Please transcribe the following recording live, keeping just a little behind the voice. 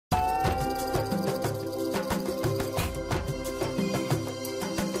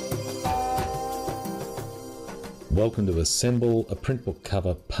Welcome to Assemble a Print Book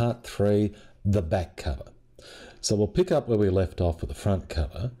Cover Part 3, the back cover. So we'll pick up where we left off with the front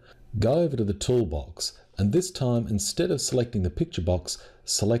cover, go over to the toolbox, and this time instead of selecting the picture box,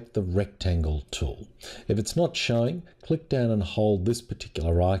 select the rectangle tool. If it's not showing, click down and hold this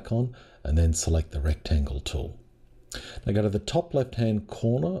particular icon and then select the rectangle tool. Now go to the top left hand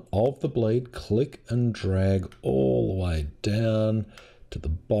corner of the blade, click and drag all the way down to the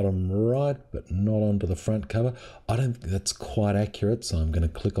bottom right, but not onto the front cover. I don't think that's quite accurate, so I'm going to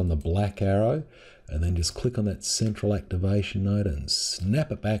click on the black arrow and then just click on that central activation node and snap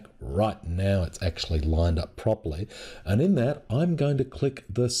it back. Right now it's actually lined up properly, and in that I'm going to click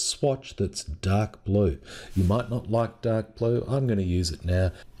the swatch that's dark blue. You might not like dark blue. I'm going to use it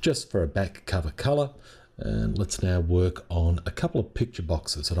now just for a back cover color. And let's now work on a couple of picture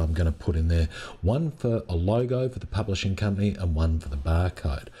boxes that I'm going to put in there. One for a logo for the publishing company and one for the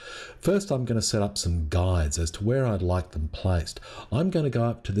barcode. First, I'm going to set up some guides as to where I'd like them placed. I'm going to go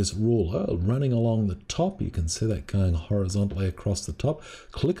up to this ruler running along the top. You can see that going horizontally across the top.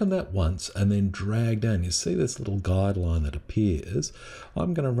 Click on that once and then drag down. You see this little guideline that appears.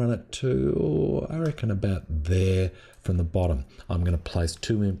 I'm going to run it to, I reckon, about there from the bottom. I'm going to place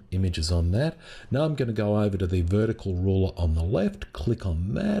two images on that. Now I'm going to go over to the vertical ruler on the left, click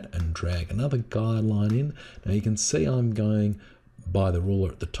on that and drag another guideline in. Now you can see I'm going by the ruler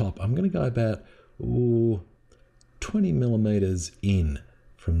at the top. I'm going to go about 20 millimeters in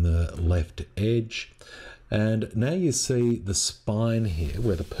from the left edge. And now you see the spine here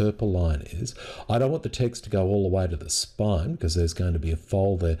where the purple line is. I don't want the text to go all the way to the spine because there's going to be a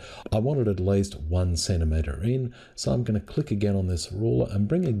fold there. I want it at least 1 centimeter in. So I'm going to click again on this ruler and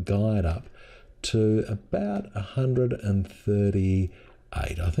bring a guide up to about 138.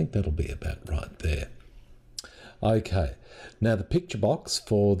 I think that'll be about right there. Okay, now the picture box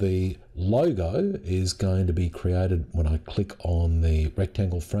for the logo is going to be created when I click on the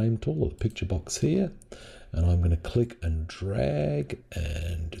rectangle frame tool, or the picture box here. And I'm going to click and drag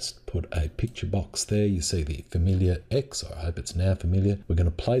and just put a picture box there. You see the familiar X, or I hope it's now familiar. We're going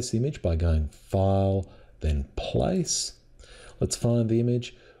to place the image by going File, then Place. Let's find the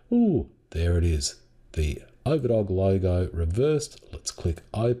image. Ooh, there it is. The Overdog logo reversed. Let's click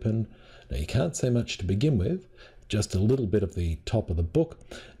Open. Now you can't see much to begin with, just a little bit of the top of the book.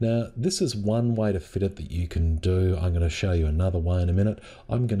 Now this is one way to fit it that you can do. I'm going to show you another way in a minute.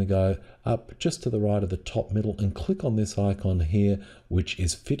 I'm going to go up just to the right of the top middle and click on this icon here, which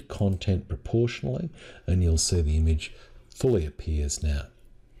is Fit Content Proportionally, and you'll see the image fully appears now.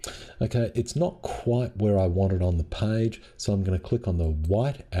 Okay, it's not quite where I want it on the page, so I'm going to click on the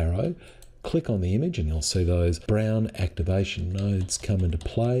white arrow, click on the image, and you'll see those brown activation nodes come into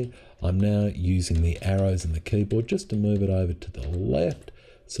play. I'm now using the arrows in the keyboard just to move it over to the left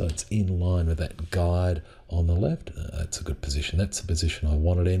so it's in line with that guide on the left. That's a good position. That's the position I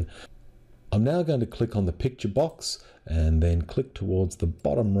want it in. I'm now going to click on the picture box and then click towards the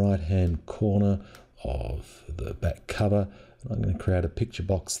bottom right hand corner of the back cover. I'm going to create a picture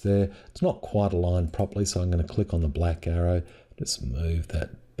box there. It's not quite aligned properly, so I'm going to click on the black arrow, just move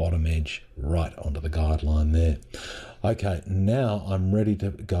that bottom edge right onto the guideline there. Okay, now I'm ready to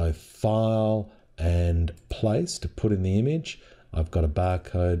go File and Place to put in the image. I've got a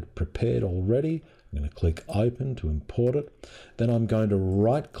barcode prepared already. I'm going to click Open to import it. Then I'm going to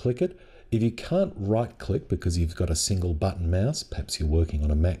right click it. If you can't right click because you've got a single button mouse, perhaps you're working on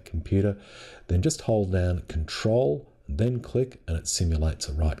a Mac computer, then just hold down Control, then click, and it simulates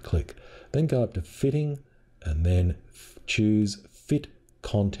a right click. Then go up to Fitting and then choose Fit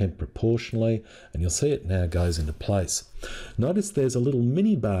Content Proportionally, and you'll see it now goes into place. Notice there's a little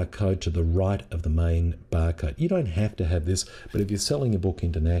mini barcode to the right of the main barcode. You don't have to have this, but if you're selling a book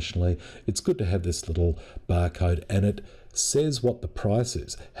internationally, it's good to have this little barcode, and it says what the price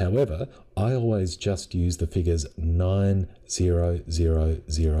is. However, I always just use the figures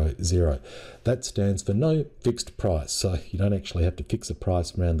 90000. That stands for no fixed price, so you don't actually have to fix a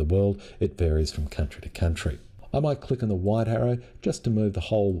price around the world. It varies from country to country. I might click on the white arrow just to move the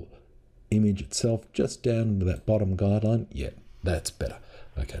whole image itself just down into that bottom guideline. Yeah, that's better.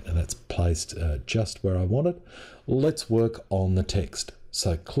 Okay, now that's placed just where I want it. Let's work on the text.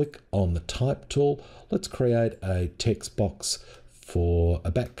 So click on the Type tool. Let's create a text box for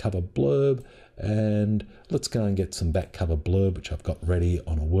a back cover blurb, and let's go and get some back cover blurb, which I've got ready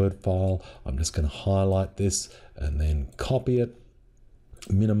on a Word file. I'm just going to highlight this and then copy it,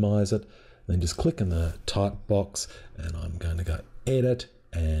 minimize it. Then just click in the type box and I'm going to go Edit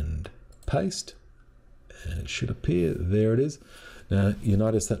and Paste, and it should appear. There it is. Now you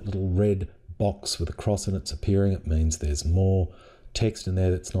notice that little red box with a cross in it's appearing. It means there's more text in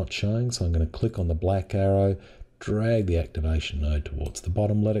there that's not showing. So I'm going to click on the black arrow, drag the activation node towards the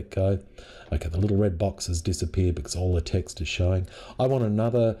bottom, let it go. Okay, the little red box has disappeared because all the text is showing. I want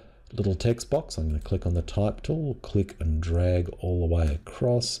another little text box. I'm going to click on the type tool, click and drag all the way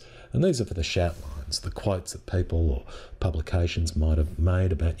across. And these are for the shout lines, the quotes that people or publications might have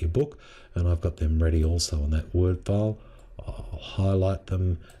made about your book. And I've got them ready also on that Word file. I'll highlight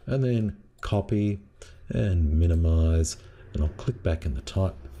them and then copy and minimize. And I'll click back in the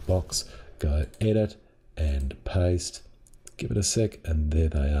type box, go edit and paste. Give it a sec, and there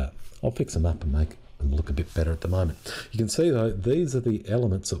they are. I'll fix them up and make them look a bit better at the moment. You can see though, these are the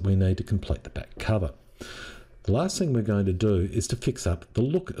elements that we need to complete the back cover. The last thing we're going to do is to fix up the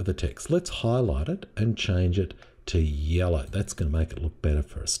look of the text. Let's highlight it and change it to yellow. That's going to make it look better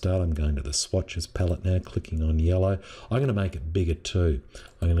for a start. I'm going to the swatches palette now, clicking on yellow. I'm going to make it bigger too.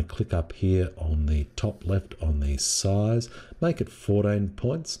 I'm going to click up here on the top left on the size, make it 14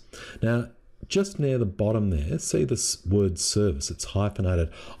 points. Now, just near the bottom there, see this word service, it's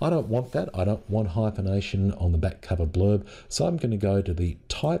hyphenated. I don't want that. I don't want hyphenation on the back cover blurb. So I'm going to go to the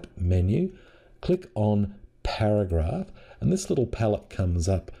type menu, click on paragraph, and this little palette comes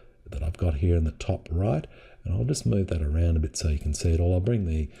up that I've got here in the top right. And I'll just move that around a bit so you can see it all. I'll bring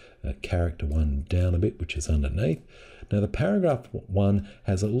the character one down a bit, which is underneath. Now the paragraph one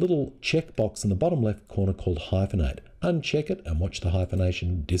has a little checkbox in the bottom left corner called hyphenate. Uncheck it and watch the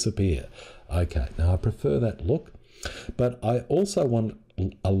hyphenation disappear. Okay, now I prefer that look, but I also want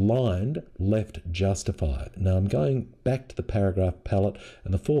aligned left justify. Now I'm going back to the paragraph palette,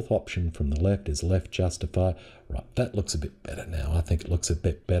 and the fourth option from the left is left justify. Right, that looks a bit better now. I think it looks a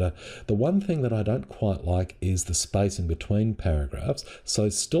bit better. The one thing that I don't quite like is the spacing between paragraphs. So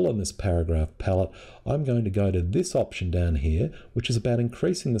still on this paragraph palette, I'm going to go to this option down here, which is about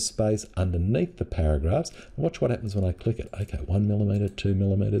increasing the space underneath the paragraphs. Watch what happens when I click it. Okay, 1 millimeter, 2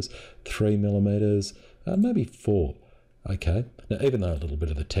 millimeters, 3 millimeters, maybe 4. Okay, now even though a little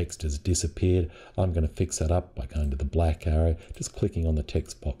bit of the text has disappeared, I'm going to fix that up by going to the black arrow, just clicking on the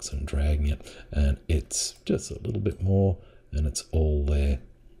text box and dragging it, and it's just a little bit more and it's all there.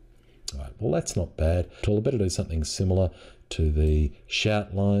 All right, well that's not bad. So I'll better do something similar to the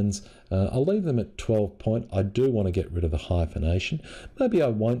shout lines. I'll leave them at 12 point. I do want to get rid of the hyphenation. Maybe I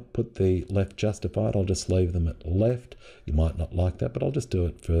won't put the left justified. I'll just leave them at left. You might not like that, but I'll just do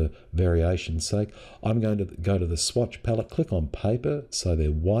it for variation's sake. I'm going to go to the swatch palette, click on paper so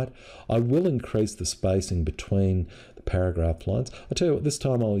they're white. I will increase the spacing between the paragraph lines. I tell you what, this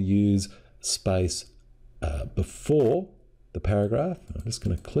time I'll use space before the paragraph. I'm just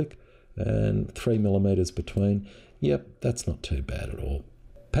going to click and 3 millimeters between. Yep, that's not too bad at all.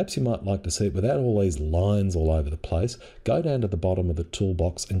 Perhaps you might like to see it without all these lines all over the place. Go down to the bottom of the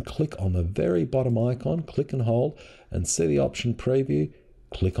toolbox and click on the very bottom icon, click and hold, and see the option preview,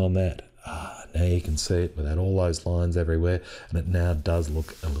 click on that. Now you can see it without all those lines everywhere, and it now does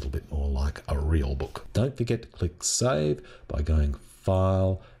look a little bit more like a real book. Don't forget to click save by going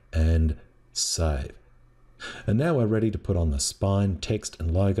file and save. And now we're ready to put on the spine, text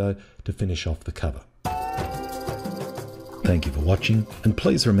and logo to finish off the cover. Thank you for watching, and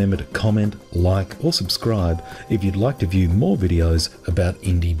please remember to comment, like or subscribe if you'd like to view more videos about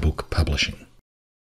indie book publishing.